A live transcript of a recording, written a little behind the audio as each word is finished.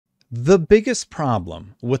The biggest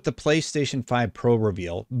problem with the PlayStation 5 Pro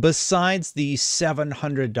reveal, besides the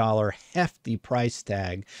 $700 hefty price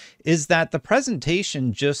tag, is that the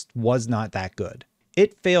presentation just was not that good.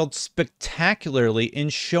 It failed spectacularly in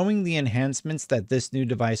showing the enhancements that this new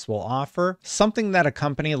device will offer, something that a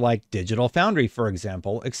company like Digital Foundry, for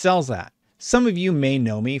example, excels at. Some of you may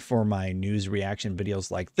know me for my news reaction videos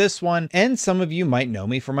like this one, and some of you might know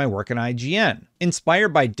me for my work at IGN. Inspired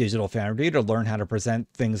by Digital Foundry to learn how to present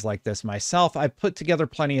things like this myself, I've put together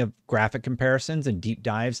plenty of graphic comparisons and deep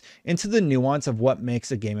dives into the nuance of what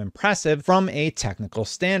makes a game impressive from a technical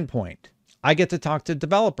standpoint. I get to talk to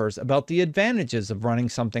developers about the advantages of running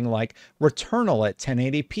something like Returnal at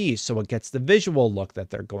 1080p so it gets the visual look that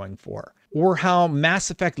they're going for, or how Mass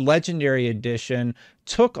Effect Legendary Edition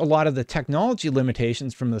took a lot of the technology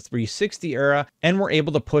limitations from the 360 era and were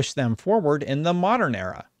able to push them forward in the modern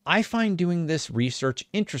era. I find doing this research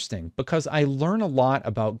interesting because I learn a lot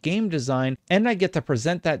about game design and I get to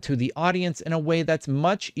present that to the audience in a way that's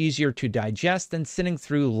much easier to digest than sitting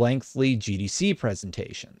through lengthy GDC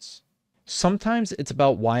presentations. Sometimes it's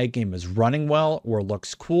about why a game is running well or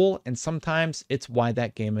looks cool, and sometimes it's why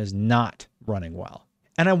that game is not running well.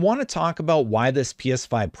 And I want to talk about why this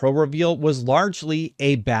PS5 Pro reveal was largely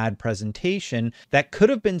a bad presentation that could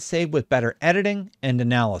have been saved with better editing and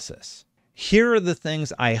analysis. Here are the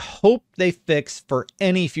things I hope they fix for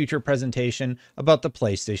any future presentation about the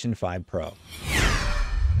PlayStation 5 Pro.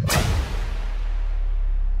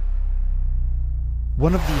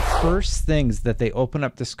 One of the first things that they open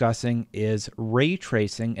up discussing is ray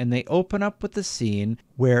tracing, and they open up with the scene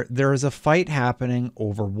where there is a fight happening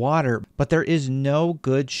over water, but there is no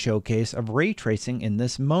good showcase of ray tracing in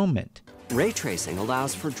this moment. Ray tracing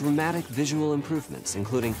allows for dramatic visual improvements,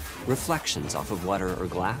 including reflections off of water or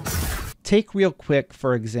glass. Take real quick,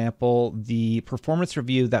 for example, the performance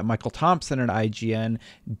review that Michael Thompson at IGN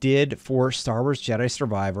did for Star Wars Jedi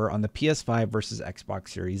Survivor on the PS5 versus Xbox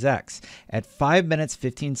Series X. At 5 minutes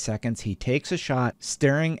 15 seconds, he takes a shot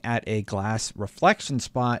staring at a glass reflection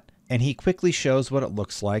spot, and he quickly shows what it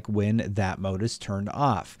looks like when that mode is turned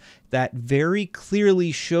off. That very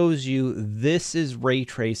clearly shows you this is ray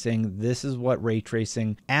tracing. This is what ray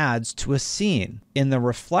tracing adds to a scene. In the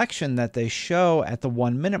reflection that they show at the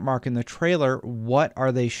 1 minute mark in the trailer, what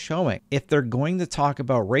are they showing? If they're going to talk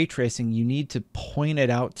about ray tracing, you need to point it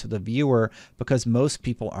out to the viewer because most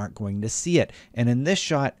people aren't going to see it. And in this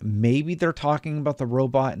shot, maybe they're talking about the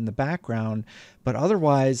robot in the background, but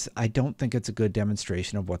otherwise, I don't think it's a good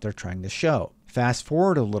demonstration of what they're trying to show. Fast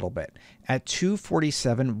forward a little bit. At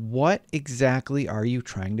 2:47, what exactly are you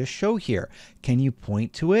trying to show here? Can you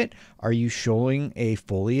point to it? Are you showing a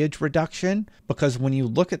foliage reduction? Because when you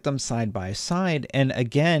look at them side by side, and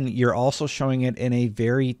again, you're also showing it in a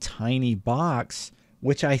very tiny box,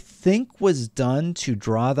 which I think was done to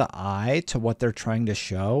draw the eye to what they're trying to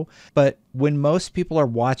show. But when most people are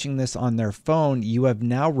watching this on their phone, you have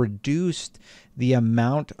now reduced the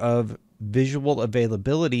amount of visual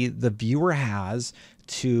availability the viewer has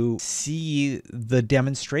to see the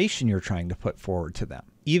demonstration you're trying to put forward to them.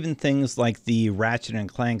 Even things like the Ratchet and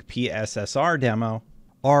Clank PSSR demo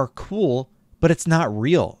are cool, but it's not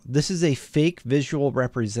real. This is a fake visual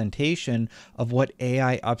representation of what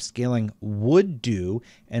AI upscaling would do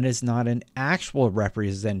and is not an actual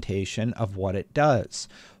representation of what it does.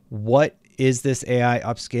 What is this AI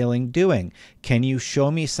upscaling doing? Can you show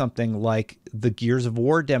me something like the Gears of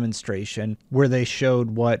War demonstration where they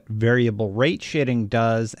showed what variable rate shading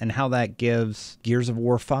does and how that gives Gears of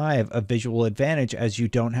War 5 a visual advantage as you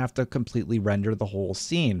don't have to completely render the whole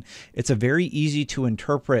scene? It's a very easy to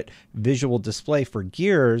interpret visual display for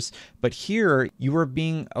Gears, but here you are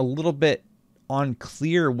being a little bit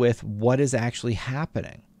unclear with what is actually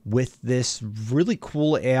happening with this really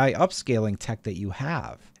cool AI upscaling tech that you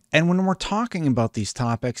have. And when we're talking about these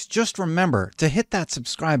topics, just remember to hit that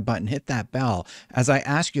subscribe button, hit that bell, as I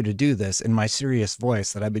ask you to do this in my serious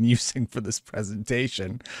voice that I've been using for this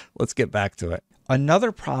presentation. Let's get back to it.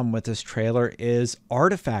 Another problem with this trailer is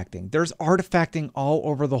artifacting. There's artifacting all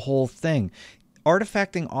over the whole thing.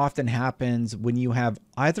 Artifacting often happens when you have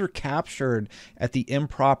either captured at the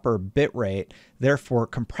improper bitrate, therefore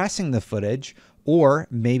compressing the footage, or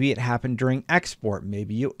maybe it happened during export.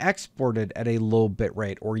 Maybe you exported at a low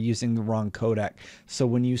bitrate or using the wrong codec. So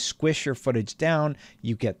when you squish your footage down,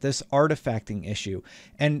 you get this artifacting issue.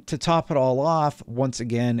 And to top it all off, once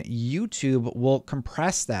again, YouTube will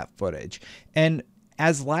compress that footage. And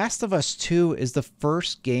as Last of Us 2 is the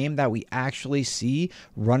first game that we actually see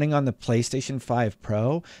running on the PlayStation 5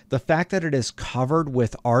 Pro, the fact that it is covered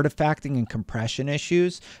with artifacting and compression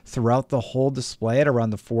issues throughout the whole display at around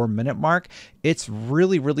the 4 minute mark It's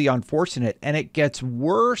really, really unfortunate, and it gets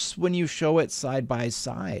worse when you show it side by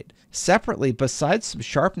side. Separately, besides some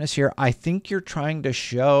sharpness here, I think you're trying to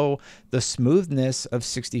show the smoothness of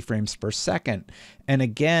 60 frames per second. And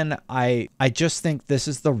again, I just think this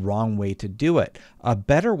is the wrong way to do it. A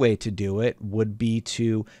better way to do it would be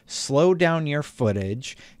to slow down your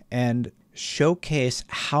footage and showcase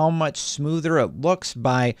how much smoother it looks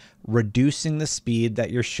by reducing the speed that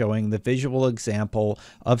you're showing the visual example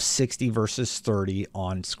of 60 versus 30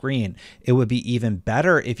 on screen. It would be even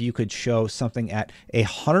better if you could show something at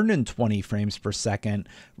 120 frames per second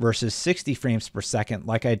versus 60 frames per second,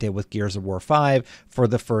 like I did with Gears of War 5 for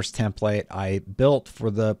the first template I built for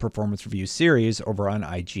the performance review series over on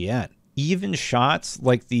IGN. Even shots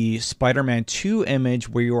like the Spider-Man 2 image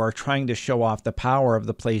where you are trying to show off the power of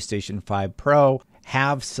the PlayStation 5 Pro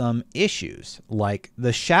have some issues, like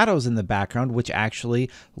the shadows in the background, which actually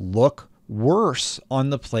look worse on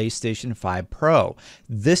the PlayStation 5 Pro.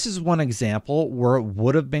 This is one example where it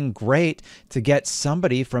would have been great to get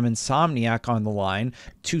somebody from Insomniac on the line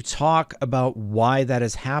to talk about why that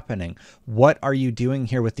is happening. What are you doing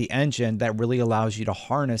here with the engine that really allows you to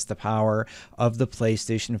harness the power of the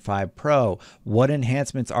PlayStation 5 Pro? What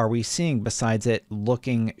enhancements are we seeing besides it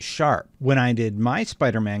looking sharp? When I did my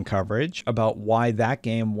Spider-Man coverage about why that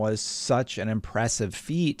game was such an impressive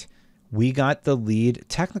feat, we got the lead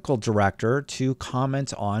technical director to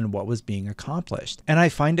comment on what was being accomplished. And I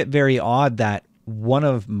find it very odd that one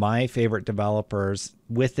of my favorite developers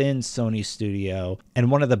within Sony Studio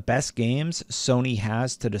and one of the best games Sony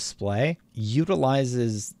has to display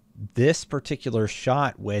utilizes this particular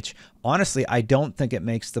shot, which honestly, I don't think it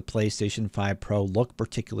makes the PlayStation 5 Pro look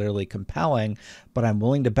particularly compelling, but I'm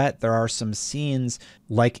willing to bet there are some scenes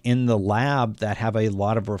like in the lab that have a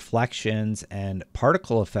lot of reflections and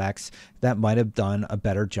particle effects that might have done a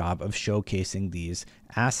better job of showcasing these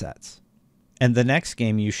assets. And the next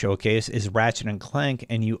game you showcase is Ratchet & Clank,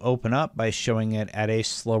 and you open up by showing it at a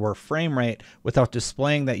slower frame rate without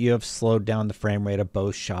displaying that you have slowed down the frame rate of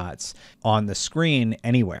both shots on the screen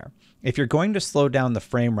anywhere. If you're going to slow down the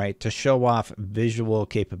frame rate to show off visual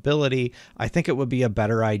capability, I think it would be a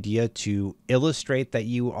better idea to illustrate that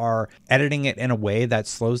you are editing it in a way that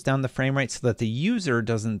slows down the frame rate so that the user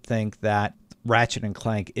doesn't think that Ratchet &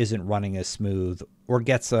 Clank isn't running as smooth or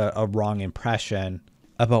gets a wrong impression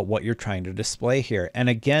about what you're trying to display here. And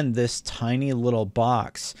again, this tiny little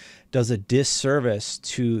box does a disservice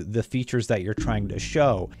to the features that you're trying to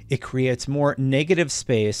show. It creates more negative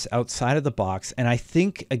space outside of the box. And I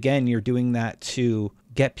think, again, you're doing that to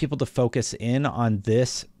get people to focus in on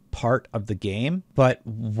this part of the game. But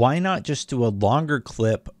why not just do a longer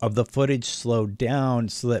clip of the footage slowed down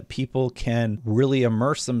so that people can really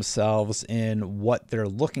immerse themselves in what they're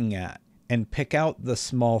looking at and pick out the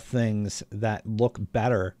small things that look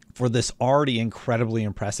better for this already incredibly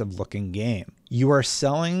impressive looking game? You are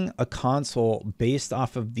selling a console based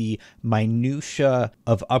off of the minutia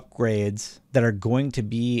of upgrades that are going to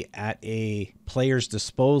be at a player's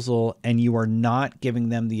disposal, and you are not giving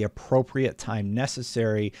them the appropriate time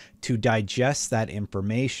necessary to digest that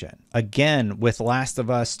information. Again, with Last of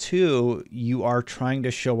Us 2, you are trying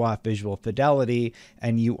to show off visual fidelity,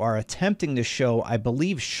 and you are attempting to show, I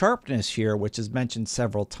believe, sharpness here, which is mentioned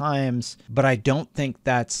several times, but I don't think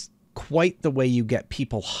that's quite the way you get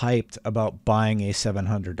people hyped about buying a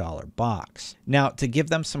 $700 box. Now, to give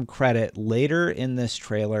them some credit, later in this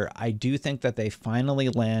trailer, I do think that they finally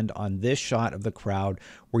land on this shot of the crowd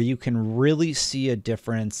where you can really see a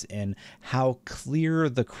difference in how clear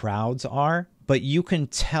the crowds are. But you can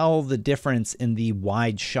tell the difference in the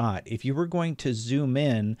wide shot. If you were going to zoom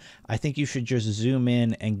in, I think you should just zoom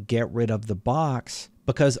in and get rid of the box,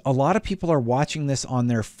 because a lot of people are watching this on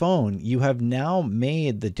their phone. You have now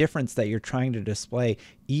made the difference that you're trying to display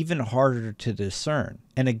even harder to discern.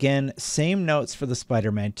 And again, same notes for the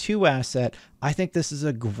Spider-Man 2 asset. I think this is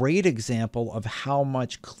a great example of how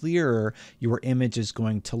much clearer your image is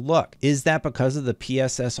going to look. Is that because of the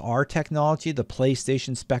PSSR technology, the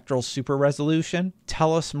PlayStation Spectral Super Resolution?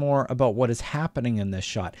 Tell us more about what is happening in this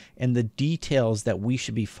shot and the details that we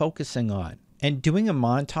should be focusing on. And doing a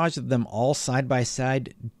montage of them all side by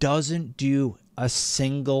side doesn't do a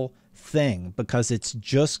single thing, because it's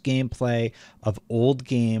just gameplay of old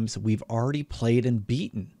games we've already played and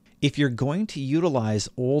beaten. If you're going to utilize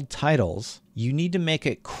old titles, you need to make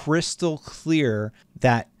it crystal clear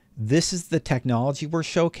that This is the technology we're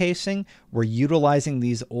showcasing. We're utilizing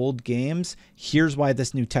these old games. Here's why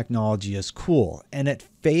this new technology is cool. And it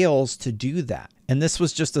fails to do that. And this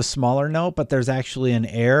was just a smaller note, but there's actually an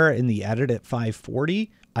error in the edit at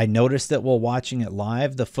 540. I noticed that while watching it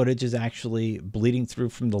live, the footage is actually bleeding through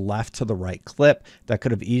from the left to the right clip. That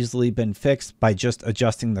could have easily been fixed by just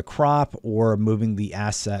adjusting the crop or moving the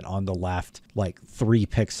asset on the left, like 3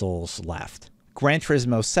 pixels left. Gran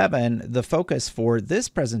Turismo 7, the focus for this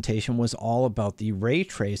presentation was all about the ray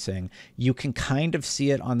tracing. You can kind of see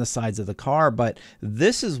it on the sides of the car, but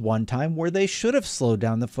this is one time where they should have slowed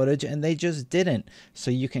down the footage and they just didn't. So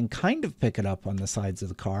you can kind of pick it up on the sides of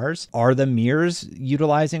the cars. Are the mirrors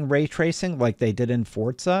utilizing ray tracing like they did in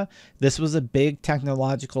Forza? This was a big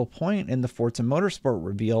technological point in the Forza Motorsport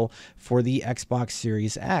reveal for the Xbox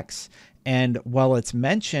Series X. And while it's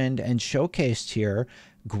mentioned and showcased here,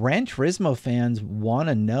 Gran Turismo fans want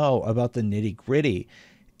to know about the nitty-gritty.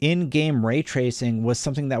 In-game ray tracing was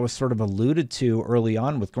something that was sort of alluded to early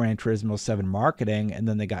on with Gran Turismo 7 marketing, and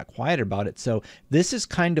then they got quiet about it. So this is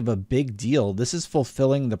kind of a big deal. This is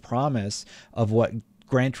fulfilling the promise of what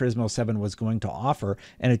Gran Turismo 7 was going to offer,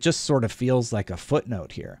 and it just sort of feels like a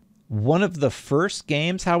footnote here. One of the first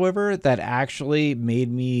games, however, that actually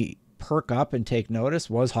made me perk up and take notice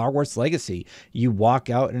was Hogwarts Legacy. You walk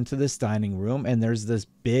out into this dining room and there's this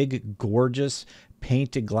big, gorgeous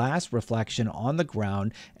painted glass reflection on the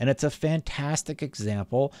ground, and it's a fantastic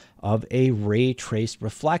example of a ray traced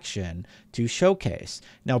reflection to showcase.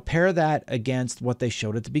 Now pair that against what they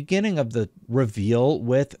showed at the beginning of the reveal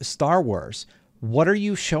with Star Wars. What are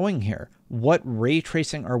you showing here? What ray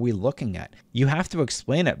tracing are we looking at? You have to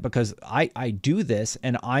explain it, because I do this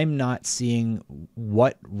and I'm not seeing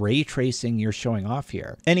what ray tracing you're showing off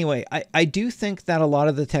here. Anyway, I do think that a lot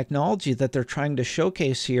of the technology that they're trying to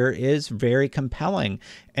showcase here is very compelling.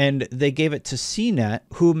 And they gave it to CNET,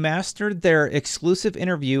 who mastered their exclusive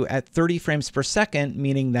interview at 30 frames per second,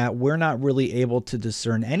 meaning that we're not really able to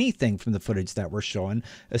discern anything from the footage that we're showing,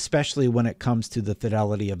 especially when it comes to the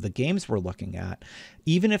fidelity of the games we're looking at.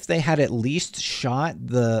 Even if they had at least shot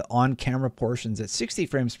the on-camera portions at 60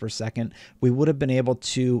 frames per second, we would have been able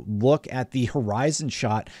to look at the horizon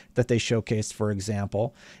shot that they showcased, for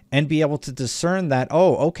example, and be able to discern that,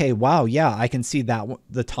 oh, okay, wow, yeah, I can see that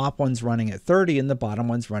the top one's running at 30 and the bottom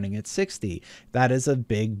one's running at 60. That is a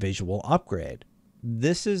big visual upgrade.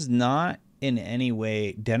 This is not in any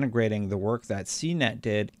way denigrating the work that CNET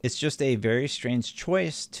did. It's just a very strange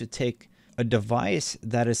choice to take a device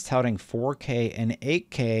that is touting 4K and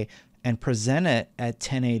 8K and present it at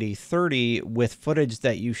 1080-30 with footage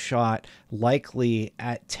that you shot likely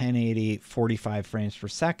at 1080 45 frames per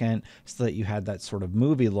second, so that you had that sort of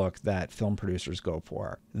movie look that film producers go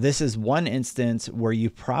for. This is one instance where you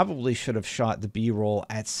probably should have shot the B-roll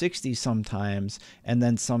at 60 sometimes, and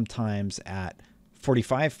then sometimes at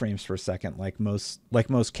 45 frames per second, like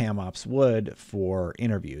most cam ops would for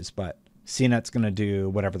interviews, but CNET's going to do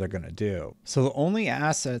whatever they're going to do. So the only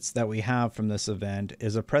assets that we have from this event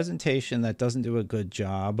is a presentation that doesn't do a good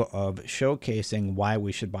job of showcasing why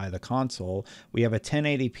we should buy the console. We have a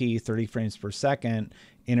 1080p 30 frames per second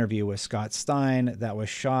interview with Scott Stein that was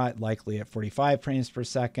shot likely at 45 frames per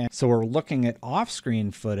second. So we're looking at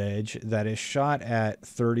off-screen footage that is shot at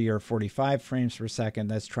 30 or 45 frames per second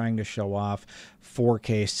that's trying to show off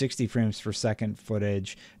 4K 60 frames per second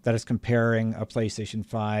footage that is comparing a PlayStation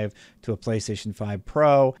 5 to a PlayStation 5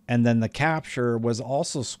 Pro. And then the capture was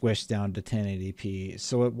also squished down to 1080p.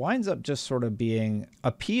 So it winds up just sort of being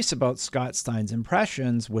a piece about Scott Stein's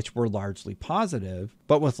impressions, which were largely positive,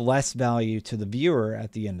 but with less value to the viewer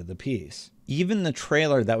at the end of the piece. Even the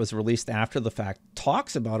trailer that was released after the fact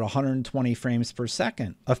talks about 120 frames per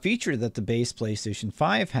second, a feature that the base PlayStation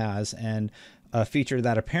 5 has, and a feature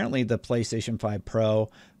that apparently the PlayStation 5 Pro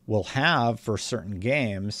will have for certain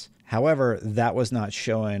games. However, that was not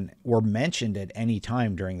shown or mentioned at any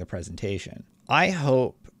time during the presentation. I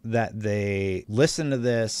hope that they listen to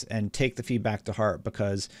this and take the feedback to heart,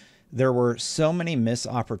 because there were so many missed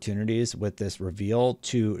opportunities with this reveal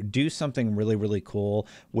to do something really, really cool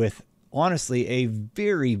with, honestly, a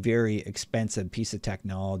very, very expensive piece of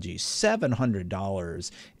technology.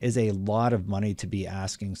 $700 is a lot of money to be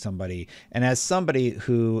asking somebody. And as somebody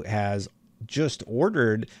who has just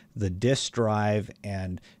ordered the disk drive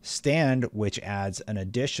and stand, which adds an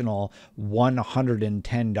additional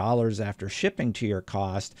 $110 after shipping to your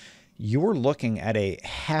cost, you're looking at a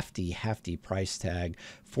hefty, hefty price tag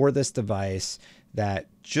for this device that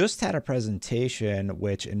just had a presentation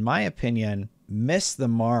which, in my opinion, missed the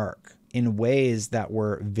mark in ways that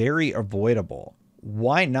were very avoidable.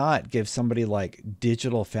 Why not give somebody like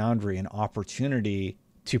Digital Foundry an opportunity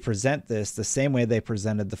to present this the same way they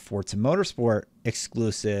presented the Forza Motorsport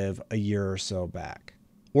exclusive a year or so back?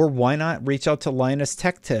 Or why not reach out to Linus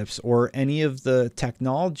Tech Tips or any of the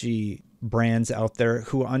technology brands out there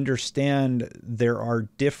who understand there are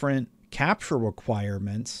different capture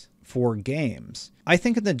requirements for games? I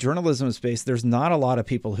think in the journalism space, there's not a lot of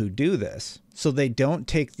people who do this. So they don't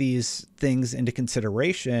take these things into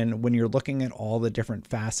consideration when you're looking at all the different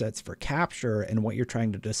facets for capture and what you're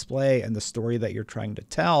trying to display and the story that you're trying to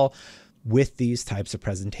tell with these types of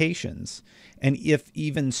presentations. And if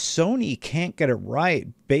even Sony can't get it right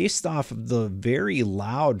based off of the very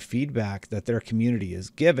loud feedback that their community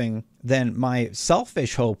is giving, then my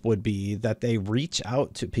selfish hope would be that they reach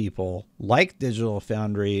out to people like Digital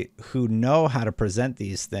Foundry who know how to present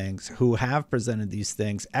these things, who have presented these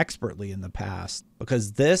things expertly in the past,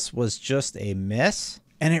 because this was just a miss.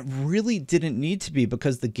 And it really didn't need to be,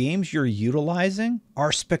 because the games you're utilizing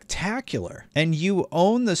are spectacular and you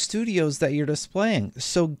own the studios that you're displaying.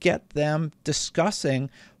 So get them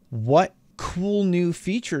discussing what cool new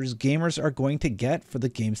features gamers are going to get for the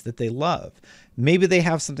games that they love. Maybe they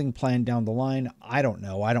have something planned down the line. I don't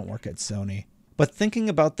know. I don't work at Sony. But thinking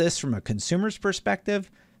about this from a consumer's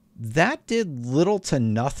perspective, that did little to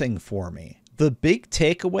nothing for me. The big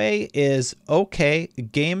takeaway is, okay,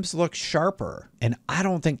 games look sharper. And I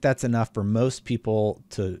don't think that's enough for most people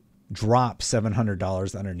to drop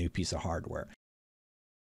 $700 on a new piece of hardware.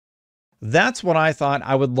 That's what I thought.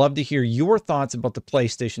 I would love to hear your thoughts about the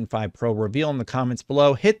PlayStation 5 Pro reveal in the comments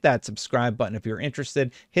below. Hit that subscribe button if you're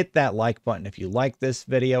interested. Hit that like button if you like this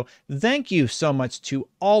video. Thank you so much to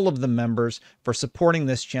all of the members for supporting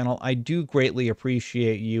this channel. I do greatly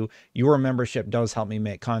appreciate you. Your membership does help me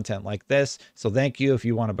make content like this. So thank you. If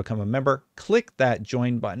you want to become a member, click that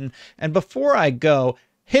join button. And before I go,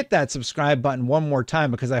 hit that subscribe button one more time,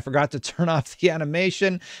 because I forgot to turn off the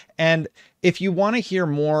animation. And if you want to hear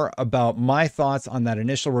more about my thoughts on that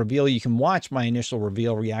initial reveal, you can watch my initial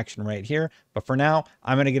reveal reaction right here. But for now,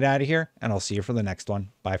 I'm going to get out of here and I'll see you for the next one.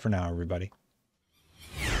 Bye for now, everybody.